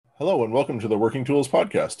Hello and welcome to the Working Tools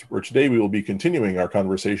Podcast, where today we will be continuing our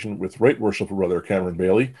conversation with Right Worshipful Brother Cameron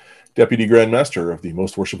Bailey, Deputy Grand Master of the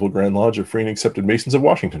Most Worshipful Grand Lodge of Free and Accepted Masons of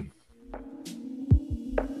Washington.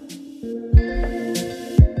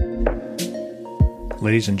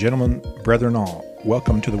 Ladies and gentlemen, brethren all,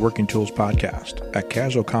 welcome to the Working Tools Podcast, a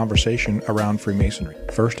casual conversation around Freemasonry.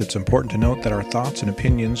 First, it's important to note that our thoughts and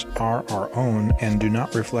opinions are our own and do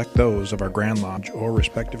not reflect those of our Grand Lodge or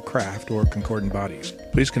respective craft or concordant bodies.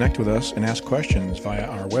 Please connect with us and ask questions via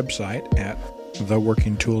our website at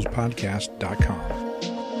theworkingtoolspodcast.com.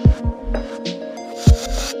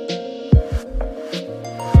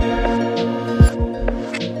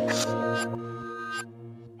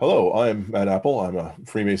 Hello, I'm Matt Apple. I'm a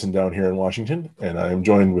Freemason down here in Washington, and I am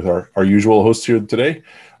joined with our usual hosts here today.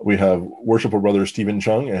 We have Worshipful Brother Stephen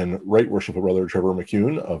Chung and Right Worshipful Brother Trevor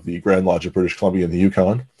McCune of the Grand Lodge of British Columbia and the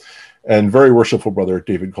Yukon, and Very Worshipful Brother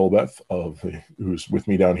David Colbeth, who's with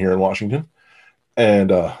me down here in Washington.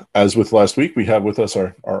 And as with last week, we have with us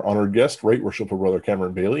our honored guest, Right Worshipful Brother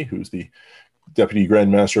Cameron Bailey, who's the Deputy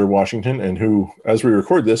Grand Master of Washington, and who, as we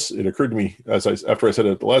record this, it occurred to me, after I said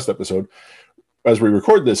it at the last episode, as we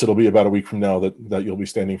record this, it'll be about a week from now that you'll be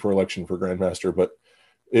standing for election for Grand Master. But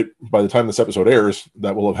by the time this episode airs,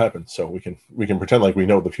 that will have happened. So we can pretend like we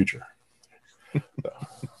know the future. So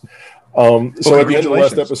at the end of the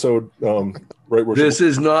last episode, right? This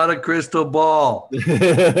is not a crystal ball. At the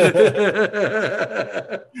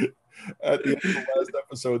end of the last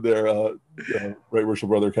episode, there, Right Worshipful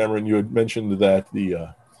Brother Cameron, you had mentioned that we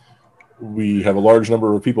have a large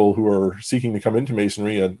number of people who are seeking to come into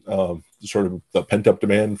Masonry, and sort of the pent-up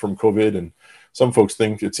demand from COVID. And some folks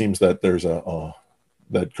think it seems that there's that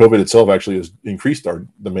COVID itself actually has increased our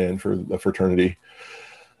demand for the fraternity,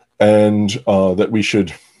 and that we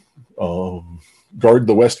should guard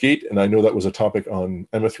the West Gate. And I know that was a topic on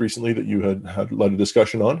Emeth recently that you had led a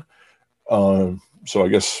discussion on. So I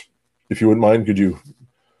guess if you wouldn't mind, could you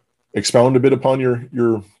expound a bit upon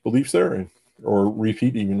your beliefs there, or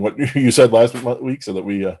repeat even what you said last week, so that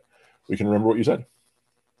we can remember what you said?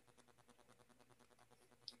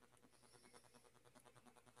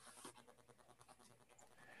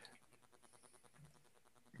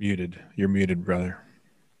 Muted. You're muted, brother.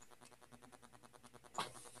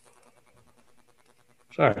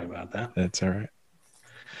 Sorry about that. That's all right.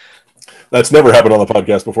 That's never happened on the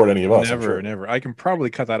podcast before to any of us. Never. I can probably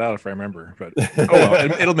cut that out if I remember, but oh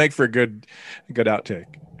well, it'll make for a good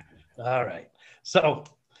outtake. All right. So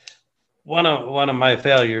one of my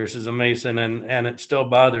failures as a Mason, and it still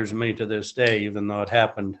bothers me to this day, even though it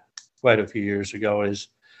happened quite a few years ago, is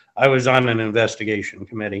I was on an investigation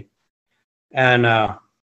committee, and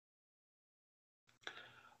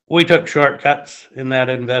we took shortcuts in that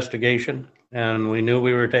investigation, and we knew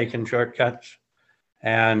we were taking shortcuts.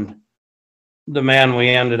 And the man we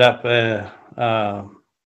ended up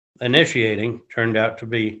initiating turned out to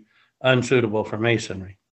be unsuitable for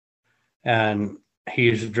Masonry. And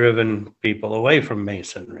he's driven people away from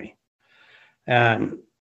Masonry. And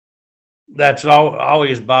that's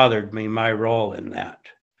always bothered me, my role in that.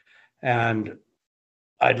 And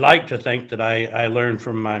I'd like to think that I learned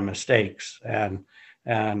from my mistakes, and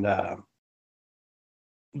that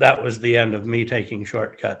was the end of me taking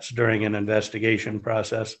shortcuts during an investigation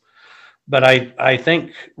process. But I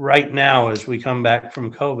think right now, as we come back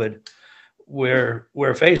from COVID, we're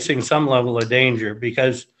facing some level of danger,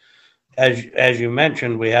 because as you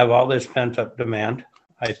mentioned, we have all this pent-up demand.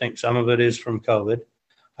 I think some of it is from COVID.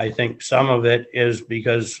 I think some of it is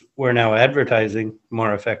because we're now advertising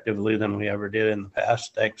more effectively than we ever did in the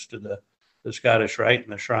past, thanks to the Scottish Rite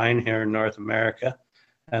and the Shrine here in North America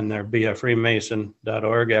and their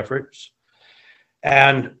beafreemason.org efforts.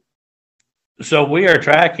 And so we are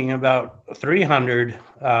tracking about 300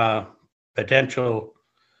 potential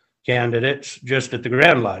candidates just at the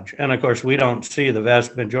Grand Lodge. And of course, we don't see the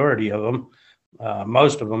vast majority of them.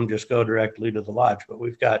 Most of them just go directly to the lodge, but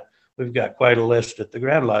we've got quite a list at the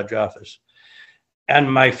Grand Lodge office.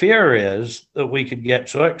 And my fear is that we could get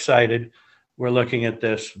so excited, we're looking at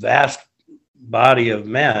this vast body of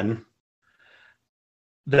men,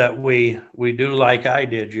 that we do like I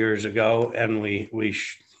did years ago, and we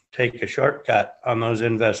take a shortcut on those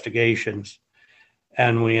investigations,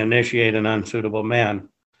 and we initiate an unsuitable man.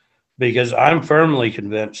 Because I'm firmly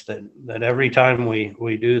convinced that every time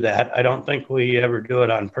we do that, I don't think we ever do it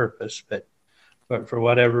on purpose, but for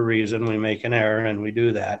whatever reason, we make an error and we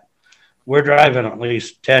do that, we're driving at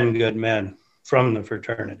least 10 good men from the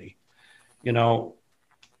fraternity. You know,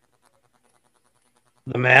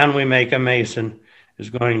 the man we make a Mason is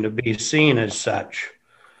going to be seen as such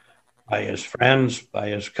by his friends, by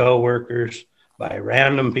his co-workers, by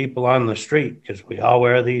random people on the street, because we all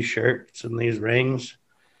wear these shirts and these rings.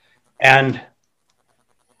 And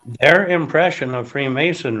their impression of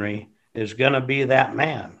Freemasonry is going to be that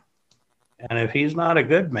man. And if he's not a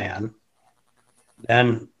good man,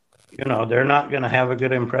 then, they're not going to have a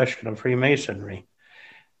good impression of Freemasonry.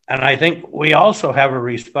 And I think we also have a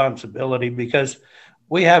responsibility because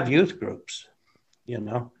we have youth groups,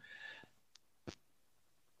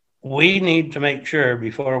 We need to make sure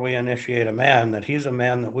before we initiate a man that he's a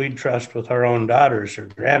man that we'd trust with our own daughters or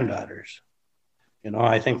granddaughters.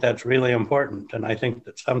 I think that's really important. And I think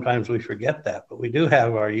that sometimes we forget that, but we do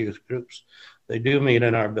have our youth groups. They do meet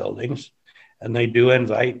in our buildings, and they do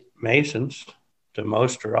invite Masons to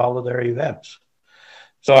most or all of their events.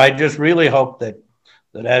 So I just really hope that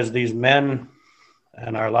as these men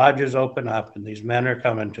and our lodges open up and these men are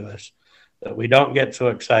coming to us, that we don't get so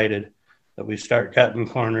excited that we start cutting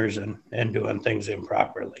corners and doing things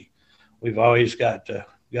improperly. We've always got to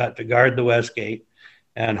guard the West Gate,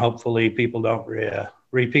 and hopefully people don't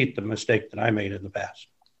repeat the mistake that I made in the past.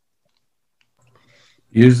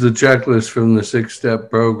 Use the checklist from the 6-step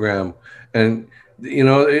program. And,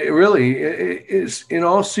 it really is, in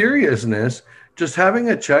all seriousness, just having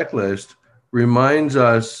a checklist reminds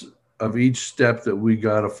us of each step that we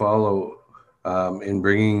got to follow in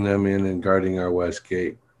bringing them in and guarding our West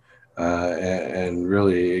Gate. And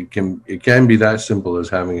really, it can be that simple as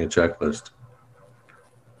having a checklist.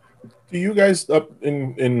 Do you guys up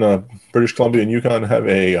in British Columbia and Yukon have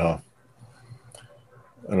a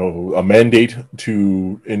mandate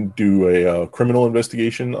to do a criminal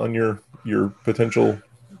investigation on your potential?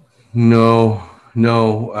 No.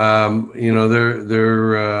 There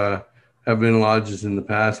have been lodges in the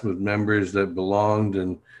past with members that belonged,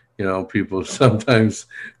 and people sometimes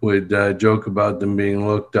would joke about them being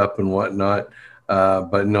looked up and whatnot.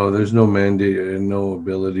 But no, there's no mandate and no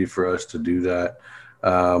ability for us to do that.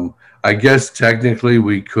 I guess technically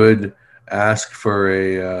we could ask for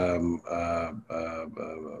a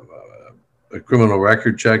criminal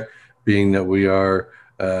record check, being that we are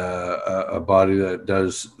a body that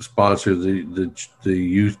does sponsor the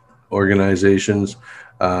youth organizations.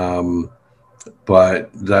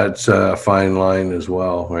 But that's a fine line as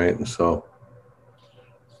well, right? So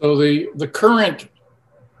the current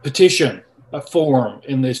petition form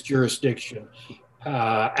in this jurisdiction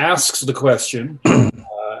asks the question,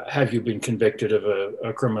 have you been convicted of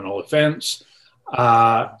a criminal offense?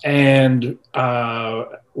 And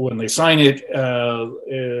when they sign it, I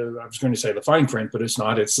was going to say the fine print, but it's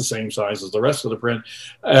not. It's the same size as the rest of the print.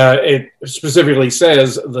 It specifically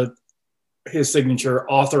says that his signature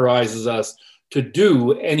authorizes us to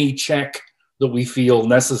do any check that we feel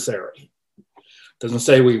necessary. Doesn't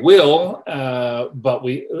say we will, but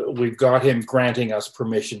we've got him granting us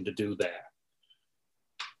permission to do that.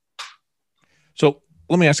 So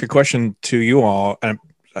let me ask a question to you all. And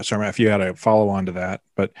sorry if you had a follow on to that,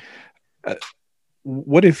 but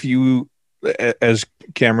what if you, as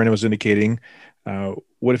Cameron was indicating,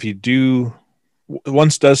 what if you do,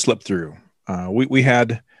 once does slip through? We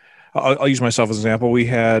had, I'll use myself as an example. We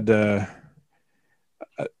had a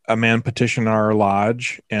man petition our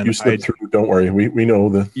lodge, and you slipped through. Don't worry, we know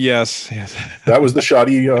the. Yes. That was the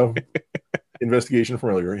shoddy investigation from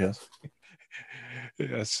earlier. Yes.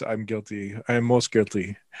 Yes, I'm guilty. I am most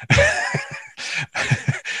guilty.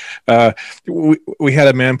 We had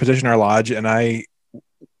a man petition our lodge, and I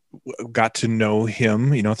got to know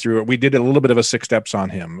him, through, we did a little bit of a 6 steps on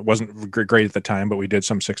him. It wasn't great at the time, but we did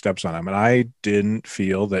some 6 steps on him. And I didn't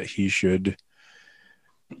feel that he should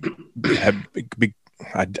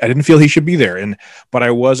I didn't feel he should be there. But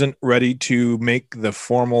I wasn't ready to make the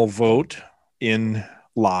formal vote in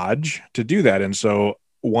lodge to do that. And so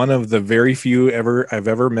one of the very few I've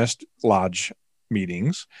ever missed lodge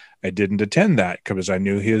meetings, I didn't attend that because I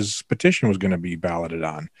knew his petition was going to be balloted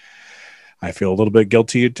on. I feel a little bit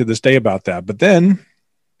guilty to this day about that. But then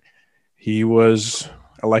he was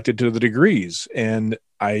elected to the degrees, and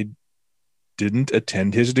I didn't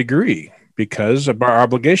attend his degree because our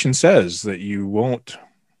obligation says that you won't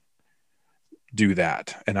do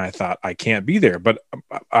that. And I thought, I can't be there, but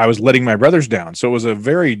I was letting my brothers down. So it was a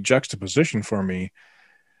very juxtaposition for me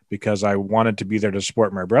because I wanted to be there to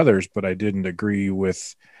support my brothers, but I didn't agree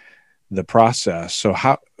with the process. So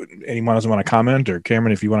how, anyone doesn't want to comment, or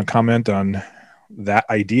Cameron, if you want to comment on that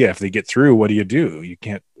idea, if they get through, what do? You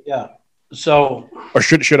can't. Yeah. So, or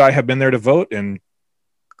should I have been there to vote and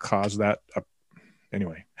cause that up?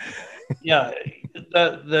 Anyway. Yeah.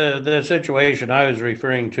 The situation I was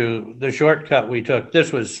referring to, the shortcut we took,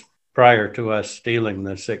 this was prior to us stealing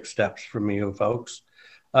the 6 steps from you folks.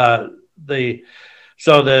 The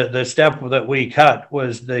So the step that we cut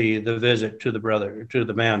was the visit to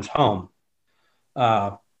the man's home.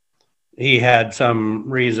 He had some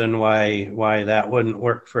reason why that wouldn't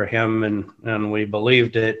work for him, and we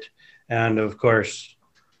believed it. And of course,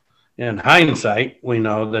 in hindsight, we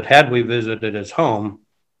know that had we visited his home,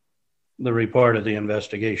 the report of the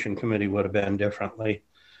investigation committee would have been different.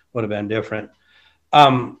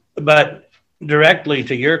 But directly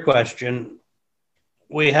to your question,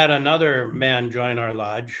 we had another man join our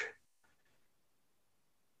lodge,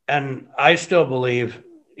 and I still believe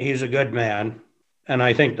he's a good man. And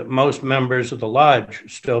I think that most members of the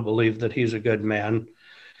lodge still believe that he's a good man,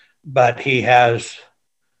 but he has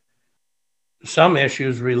some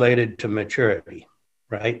issues related to maturity,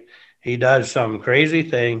 right? He does some crazy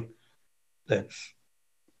thing that's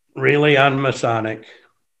really un-Masonic,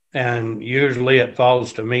 and usually it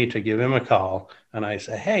falls to me to give him a call, and I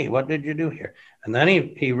say, hey, what did you do here? And then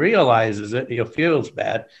he realizes it, he feels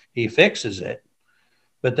bad, he fixes it,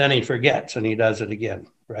 but then he forgets and he does it again,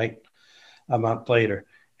 right? A month later.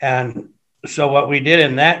 And so what we did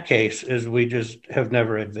in that case is we just have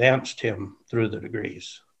never advanced him through the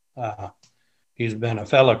degrees. He's been a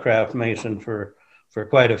fellow craft mason for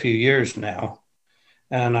quite a few years now.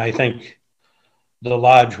 And I think the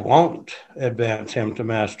lodge won't advance him to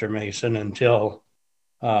master mason until,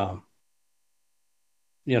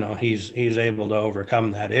 he's able to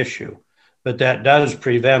overcome that issue. But that does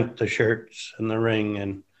prevent the shirts and the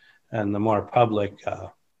ring and the more public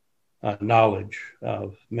knowledge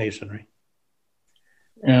of masonry.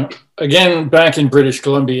 Yeah. Again, back in British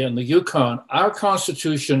Columbia and the Yukon, our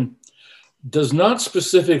Constitution does not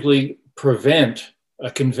specifically prevent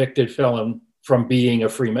a convicted felon from being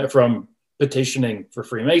from petitioning for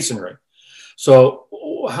Freemasonry. So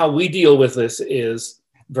how we deal with this is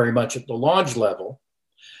very much at the lodge level.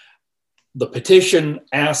 The petition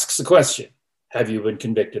asks the question, have you been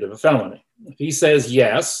convicted of a felony? If he says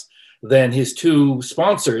yes, then his two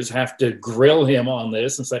sponsors have to grill him on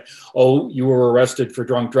this and say, oh, you were arrested for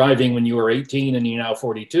drunk driving when you were 18 and you're now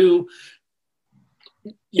 42.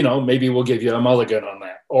 Maybe we'll give you a mulligan on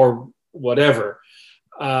that or whatever.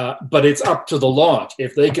 But it's up to the lodge.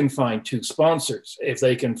 If they can find two sponsors, if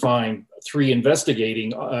they can find three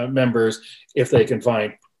investigating members, if they can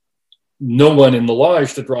find no one in the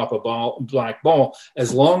lodge to drop a black ball,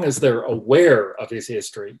 as long as they're aware of his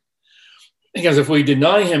history. Because if we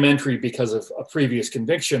deny him entry because of a previous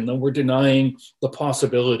conviction, then we're denying the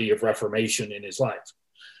possibility of reformation in his life,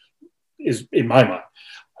 is in my mind.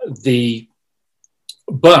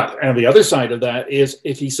 But the other side of that is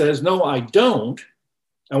if he says, no, I don't,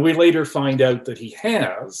 and we later find out that he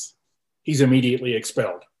has, he's immediately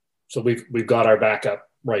expelled. So we've got our backup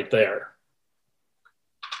right there.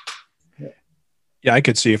 Yeah, I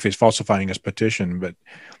could see if he's falsifying his petition, but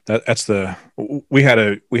we had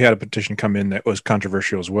a petition come in that was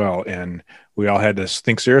controversial as well, and we all had to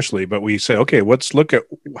think seriously. But we said, okay, let's look at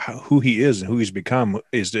who he is and who he's become.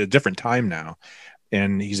 Is a different time now,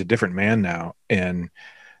 and he's a different man now. And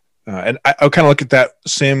I kind of look at that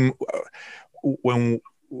same when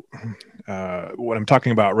I'm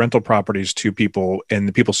talking about rental properties to people, and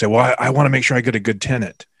the people say, well, I want to make sure I get a good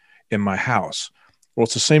tenant in my house. Well,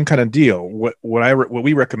 it's the same kind of deal. What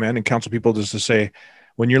we recommend and counsel people is to say,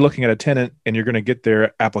 when you're looking at a tenant and you're going to get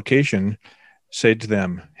their application, say to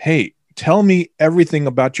them, hey, tell me everything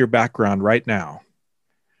about your background right now,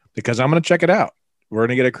 because I'm going to check it out. We're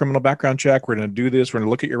going to get a criminal background check. We're going to do this. We're going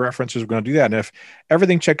to look at your references. We're going to do that. And if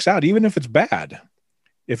everything checks out, even if it's bad,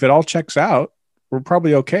 if it all checks out, we're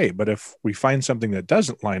probably okay. But if we find something that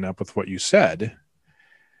doesn't line up with what you said,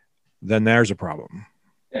 then there's a problem.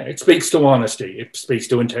 Yeah, it speaks to honesty. It speaks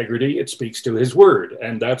to integrity. It speaks to his word.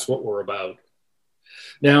 And that's what we're about.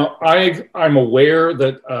 Now, I'm aware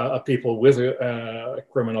that people with a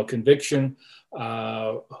criminal conviction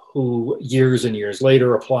who years and years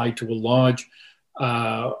later applied to a lodge,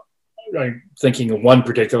 I'm thinking of one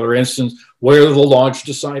particular instance where the lodge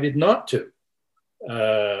decided not to.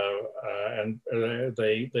 And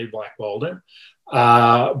they blackballed him.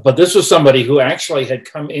 But this was somebody who actually had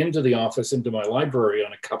come into the office, into my library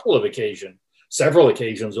on several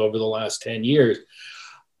occasions over the last 10 years.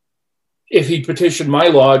 If he'd petitioned my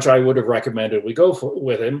lodge, I would have recommended we go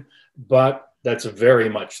with him, but that's very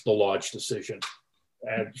much the lodge decision.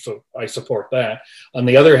 And so I support that. On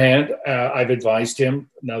the other hand, I've advised him,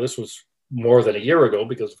 now this was more than a year ago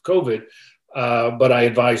because of COVID, but I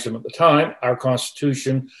advised him at the time, our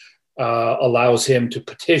Constitution allows him to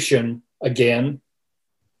petition again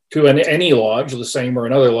to any lodge, the same or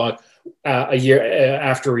another lodge, a year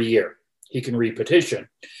after a year. He can repetition.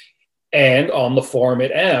 And on the form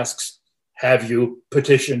it asks, have you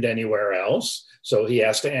petitioned anywhere else? So he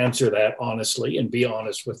has to answer that honestly and be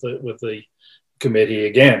honest with the committee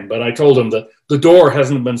again. But I told him that the door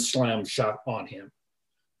hasn't been slammed shut on him.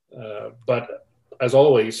 But as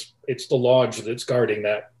always, it's the lodge that's guarding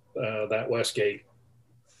that west gate.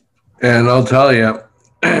 And I'll tell you,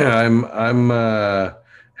 I'm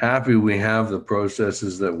happy we have the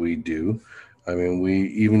processes that we do. I mean,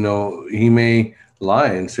 even though he may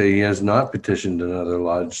lie and say he has not petitioned another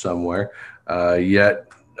lodge somewhere, yet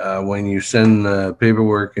when you send the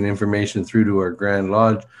paperwork and information through to our Grand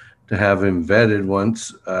Lodge to have him vetted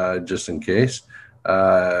once, just in case,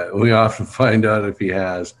 we often find out if he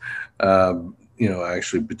has,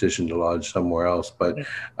 actually petitioned a lodge somewhere else. But,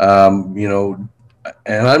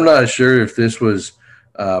 and I'm not sure if this was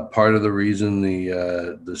part of the reason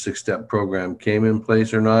the 6-step program came in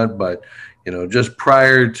place or not, but, just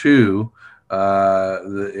prior to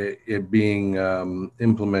it being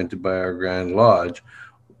implemented by our Grand Lodge,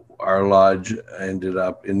 our lodge ended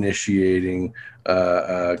up initiating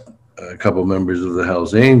a couple members of the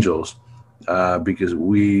Hells Angels because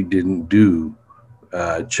we didn't do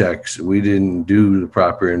checks. We didn't do the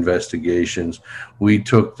proper investigations. We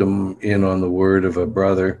took them in on the word of a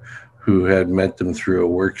brother who had met them through a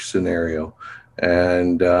work scenario.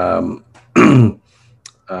 And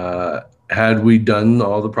had we done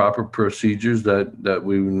all the proper procedures that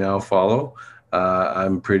we now follow,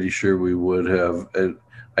 I'm pretty sure we would have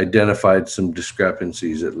identified some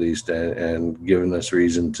discrepancies at least and given us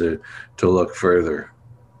reason to look further.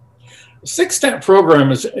 The 6-step program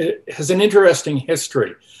has an interesting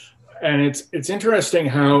history. And it's interesting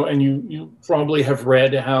how, and you probably have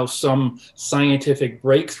read how some scientific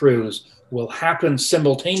breakthroughs will happen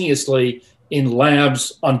simultaneously in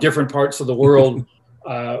labs on different parts of the world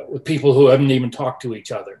with people who haven't even talked to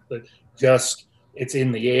each other. That just, it's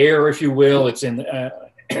in the air, if you will. It's in the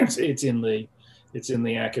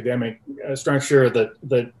academic structure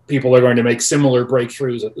that people are going to make similar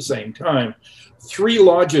breakthroughs at the same time. 3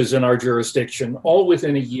 lodges in our jurisdiction, all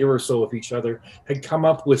within a year or so of each other, had come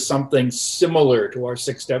up with something similar to our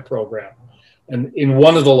 6-step program. And in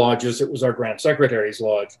one of the lodges, it was our Grant Secretary's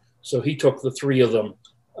lodge. So he took the 3 of them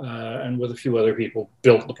and with a few other people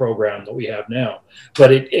built the program that we have now.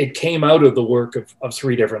 But it came out of the work of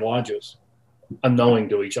 3 different lodges, unknowing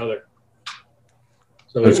to each other.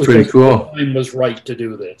 So that's pretty cool. The time was right to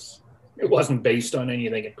do this. It wasn't based on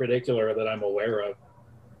anything in particular that I'm aware of.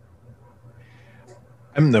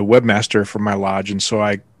 I'm the webmaster for my lodge, and so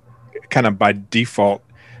I kind of by default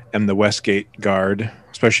am the Westgate guard,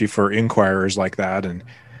 especially for inquirers like that. And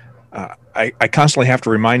I constantly have to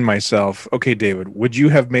remind myself, okay, David, would you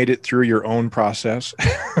have made it through your own process?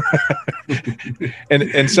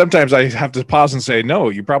 and sometimes I have to pause and say, no,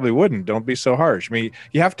 you probably wouldn't. Don't be so harsh. I mean,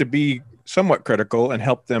 you have to be somewhat critical and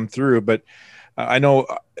help them through. But I know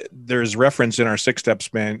there's reference in our 6 steps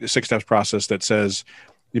process that says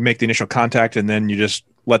you make the initial contact and then you just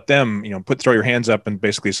let them, throw your hands up and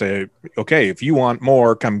basically say, okay, if you want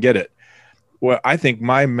more, come get it. Well, I think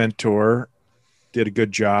my mentor did a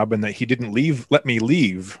good job in that he didn't let me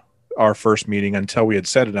leave our first meeting until we had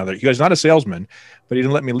set another. He was not a salesman, but he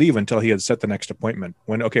didn't let me leave until he had set the next appointment.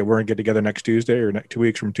 When, okay, we're going to get together next Tuesday or 2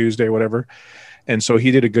 weeks from Tuesday, whatever. And so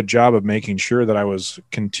he did a good job of making sure that I was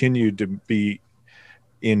continued to be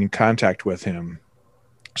in contact with him.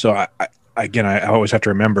 So I always have to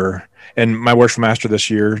remember, and my worship master this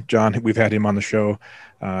year, John, we've had him on the show.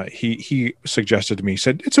 He suggested to me, he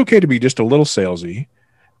said, it's okay to be just a little salesy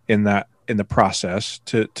in the process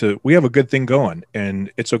to we have a good thing going,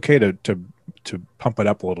 and it's okay to pump it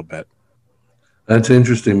up a little bit. That's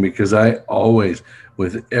interesting because I always,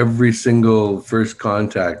 with every single first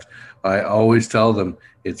contact, I always tell them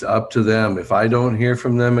it's up to them. If I don't hear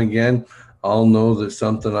from them again, I'll know that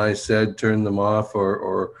something I said turned them off,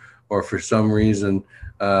 or for some reason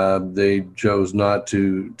they chose not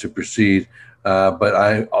to proceed. But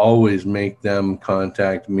I always make them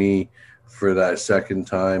contact me for that second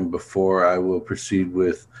time before I will proceed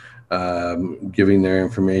with giving their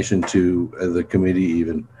information to the committee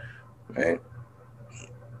even. Right.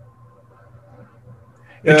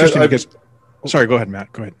 Interesting because, sorry, go ahead,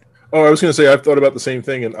 Matt. Go ahead. Oh, I was going to say, I've thought about the same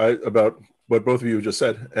thing about what both of you just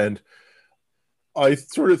said. And I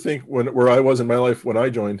sort of think where I was in my life when I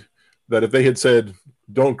joined, that if they had said,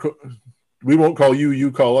 we won't call you,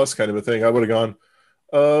 you call us kind of a thing, I would have gone,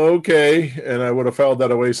 okay. And I would have filed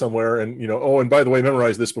that away somewhere. And, and by the way,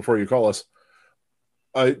 memorize this before you call us.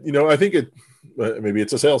 I think maybe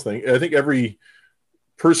it's a sales thing. I think every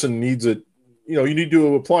person needs it. You need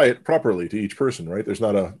to apply it properly to each person, right? There's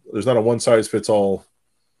not a one size fits all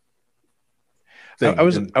thing. I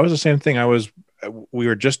was the same thing. We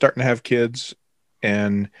were just starting to have kids.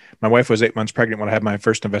 and my wife was 8 months pregnant when I had my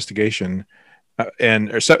first investigation.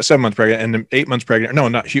 Or 7 months pregnant, and then 8 months pregnant. No,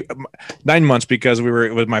 not she. 9 months, because it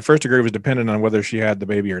was my first degree was dependent on whether she had the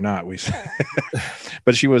baby or not.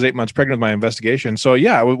 But she was 8 months pregnant with my investigation. So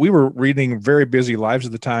yeah, we were reading very busy lives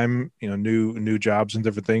at the time. New jobs and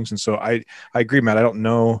different things. And so I agree, Matt. I don't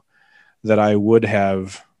know that I would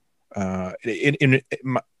have.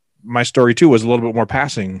 My story too was a little bit more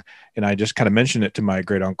passing, and I just kind of mentioned it to my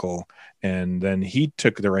great uncle, and then he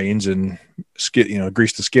took the reins and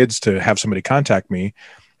greased the skids to have somebody contact me.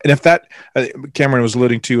 And if that Cameron was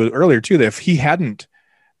alluding to earlier too, that if he hadn't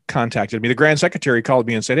contacted me, the Grand Secretary called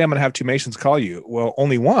me and said, "Hey, I'm going to have two Masons call you." Well,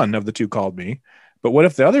 only one of the two called me, but what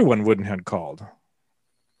if the other one wouldn't have called?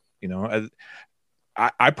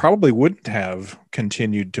 I probably wouldn't have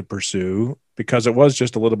continued to pursue, because it was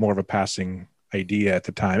just a little more of a passing idea at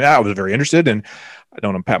the time. I was very interested, and I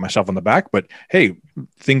don't want to pat myself on the back, but hey,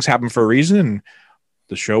 things happen for a reason, and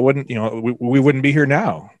the show wouldn't, we wouldn't be here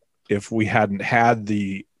now if we hadn't had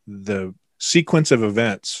the sequence of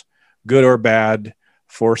events, good or bad,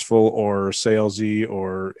 forceful or salesy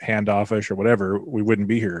or handoffish or whatever. We wouldn't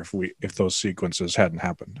be here if those sequences hadn't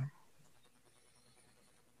happened.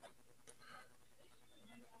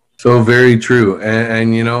 So very true.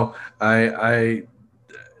 And I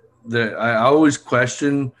always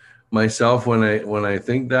question myself when I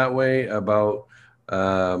think that way about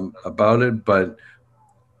it. But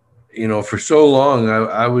for so long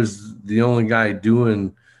I was the only guy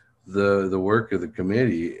doing the work of the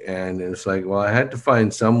committee, and it's like, well, I had to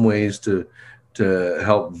find some ways to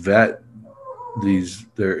help vet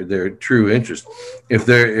their true interest. If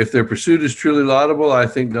their pursuit is truly laudable, I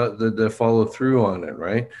think that they follow through on it,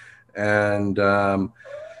 right? And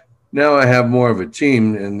now I have more of a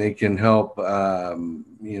team, and they can help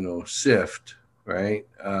sift, right?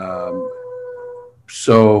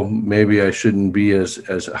 So maybe I shouldn't be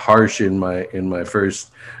as harsh in my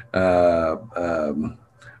first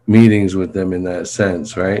meetings with them in that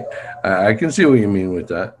sense, right? I can see what you mean with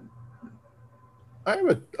that. I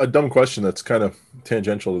have a dumb question that's kind of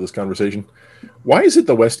tangential to this conversation. Why is it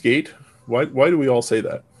the West Gate? Why do we all say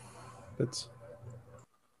that?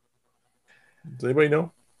 Does anybody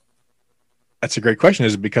know? That's a great question.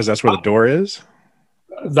 Is it because that's where the door is?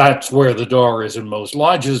 That's where the door is in most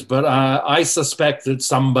lodges, but I suspect that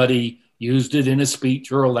somebody used it in a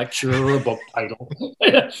speech or a lecture or a book title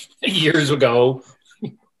years ago.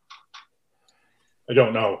 I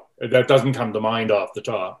don't know. That doesn't come to mind off the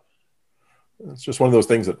top. It's just one of those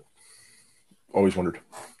things that always wondered.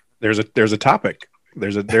 There's a topic.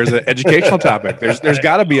 There's an educational topic. There's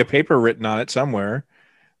got to be a paper written on it somewhere.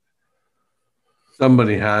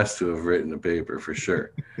 Somebody has to have written a paper for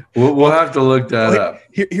sure. We'll have to look that up.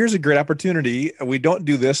 Here's a great opportunity. We don't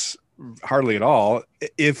do this hardly at all.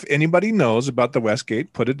 If anybody knows about the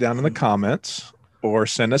Westgate, put it down in the comments or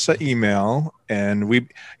send us an email. And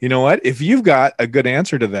you know what? If you've got a good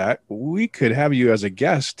answer to that, we could have you as a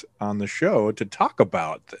guest on the show to talk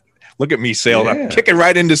about it. Look at me, sales. Yeah. I'm kicking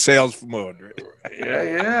right into sales mode.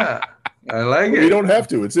 Yeah. I like it. You don't have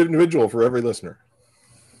to. It's individual for every listener.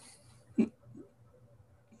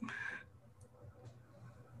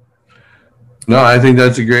 No, I think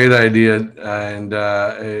that's a great idea. And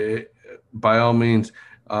by all means,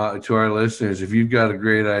 to our listeners, if you've got a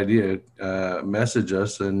great idea, message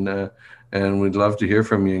us, and we'd love to hear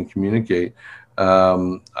from you and communicate.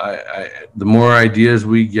 The more ideas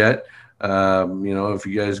we get, if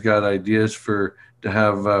you guys got ideas to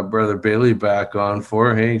have Brother Bailey back on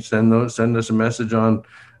for, hey, send us a message on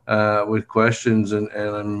with questions, and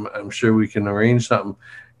I'm sure we can arrange something.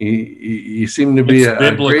 You seem to be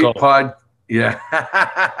a great pod. Yeah.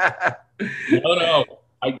 No.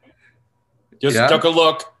 I just took a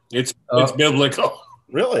look. It's biblical.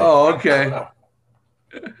 Really? Oh, okay.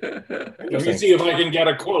 Let me see if I can get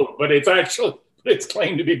a quote, but it's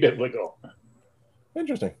claimed to be biblical.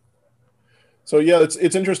 Interesting. So yeah,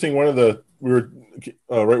 it's interesting. Right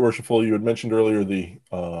worshipful, you had mentioned earlier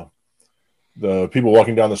the people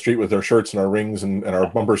walking down the street with their shirts and our rings and our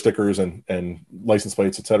bumper stickers and license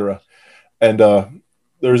plates, etc. And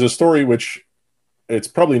there's a story which it's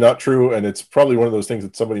probably not true, and it's probably one of those things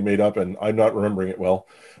that somebody made up, and I'm not remembering it well.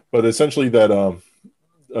 But essentially, that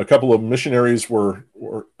a couple of missionaries were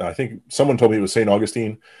I think someone told me it was St.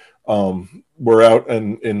 Augustine, were out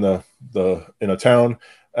in a town,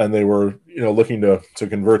 and they were looking to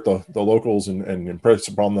convert the locals and impress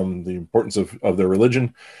upon them the importance of their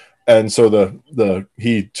religion. And so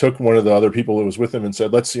he took one of the other people that was with him and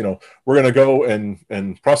said, let's, we're going to go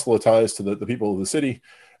and proselytize to the people of the city.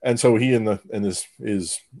 And so he and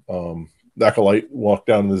his acolyte walk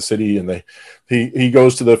down to the city, and he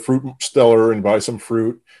goes to the fruit seller and buys some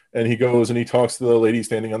fruit, and he goes and he talks to the lady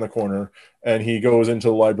standing on the corner, and he goes into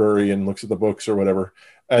the library and looks at the books or whatever,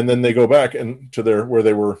 and then they go back and to where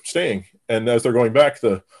they were staying, and as they're going back,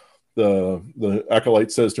 the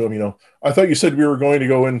acolyte says to him, I thought you said we were going to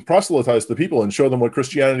go and proselytize the people and show them what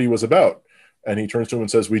Christianity was about. And he turns to him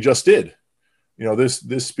and says, we just did.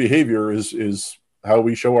 This behavior is how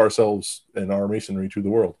we show ourselves and our masonry to the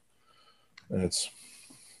world. And it's,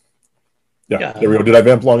 there we go. Did I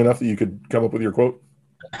vamp long enough that you could come up with your quote?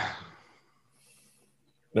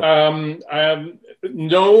 Nope.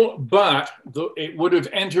 No, but it would have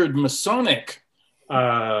entered Masonic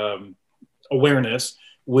awareness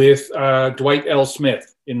with Dwight L.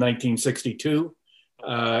 Smith in 1962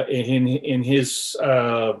 in his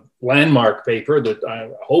landmark paper that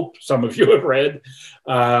I hope some of you have read,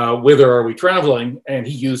 Whither Are We Traveling? And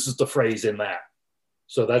he uses the phrase in that.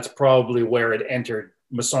 So that's probably where it entered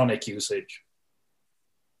Masonic usage.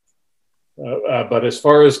 But as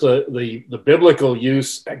far as the biblical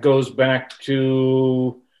use, that goes back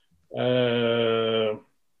to the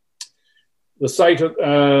site of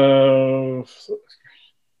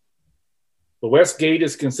the West Gate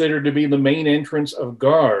is considered to be the main entrance of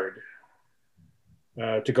guard.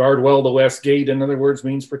 To guard well the West Gate, in other words,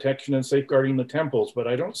 means protection and safeguarding the temples. But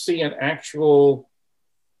I don't see an actual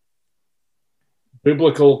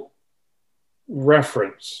biblical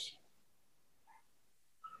reference.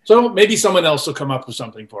 So maybe someone else will come up with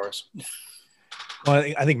something for us. Well,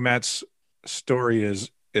 I think Matt's story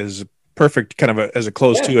is perfect, kind of as a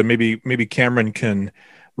close to, and maybe Cameron can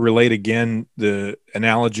relate again the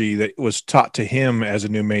analogy that was taught to him as a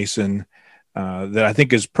new Mason that I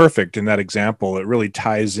think is perfect in that example. It really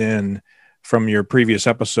ties in from your previous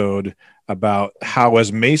episode about how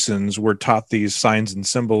as Masons we're taught these signs and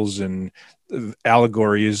symbols and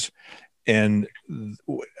allegories, and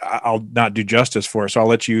I'll not do justice for it. So I'll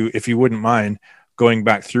let you, if you wouldn't mind, going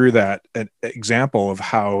back through that an example of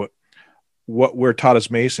how what we're taught as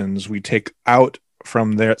Masons, we take out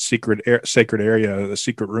from that sacred area, the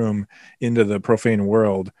secret room, into the profane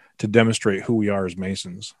world to demonstrate who we are as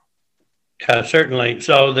Masons. Yeah, certainly.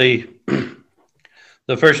 So the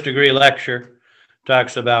first degree lecture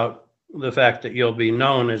talks about the fact that you'll be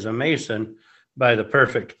known as a Mason by the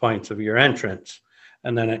perfect points of your entrance.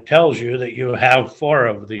 And then it tells you that you have 4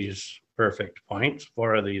 of these perfect points,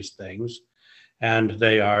 4 of these things. And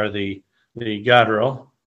they are the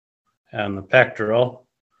guttural and the pectoral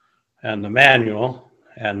and the manual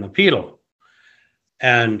and the pedal.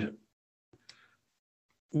 And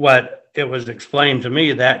what it was explained to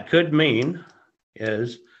me that could mean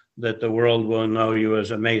is that the world will know you as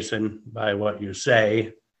a Mason by what you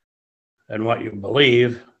say and what you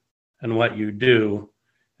believe and what you do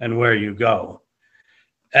and where you go.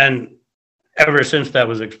 And ever since that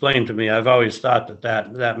was explained to me, I've always thought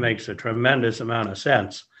that makes a tremendous amount of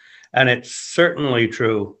sense. And it's certainly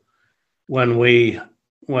true when we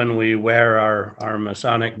wear our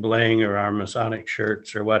Masonic bling or our Masonic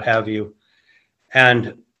shirts or what have you.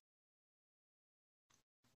 And,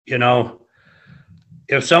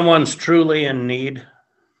 if someone's truly in need,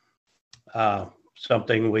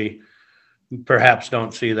 something we perhaps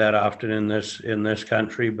don't see that often in this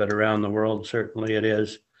country, but around the world, certainly it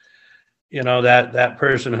is. That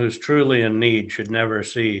person who's truly in need should never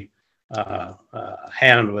see a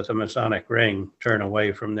hand with a Masonic ring turn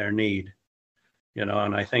away from their need. And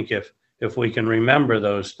I think if we can remember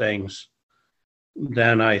those things,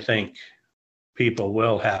 then I think people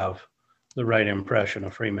will have the right impression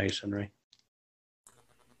of Freemasonry.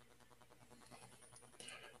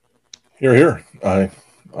 Hear, hear.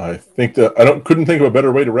 I think that couldn't think of a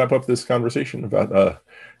better way to wrap up this conversation about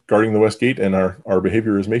guarding the West Gate and our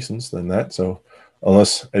behavior as Masons than that. So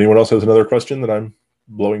unless anyone else has another question that I'm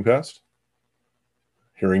blowing past,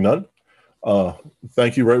 hearing none.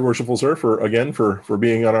 Thank you, Right Worshipful Sir, for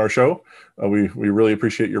being on our show. We really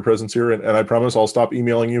appreciate your presence here, and I promise I'll stop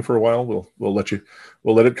emailing you for a while. We'll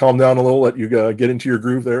let it calm down a little, let you get into your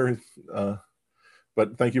groove there.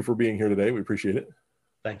 But thank you for being here today. We appreciate it.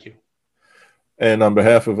 Thank you. And on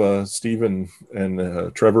behalf of Steve and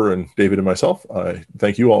Trevor and David and myself, I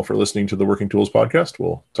thank you all for listening to the Working Tools podcast.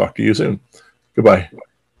 We'll talk to you soon. Goodbye.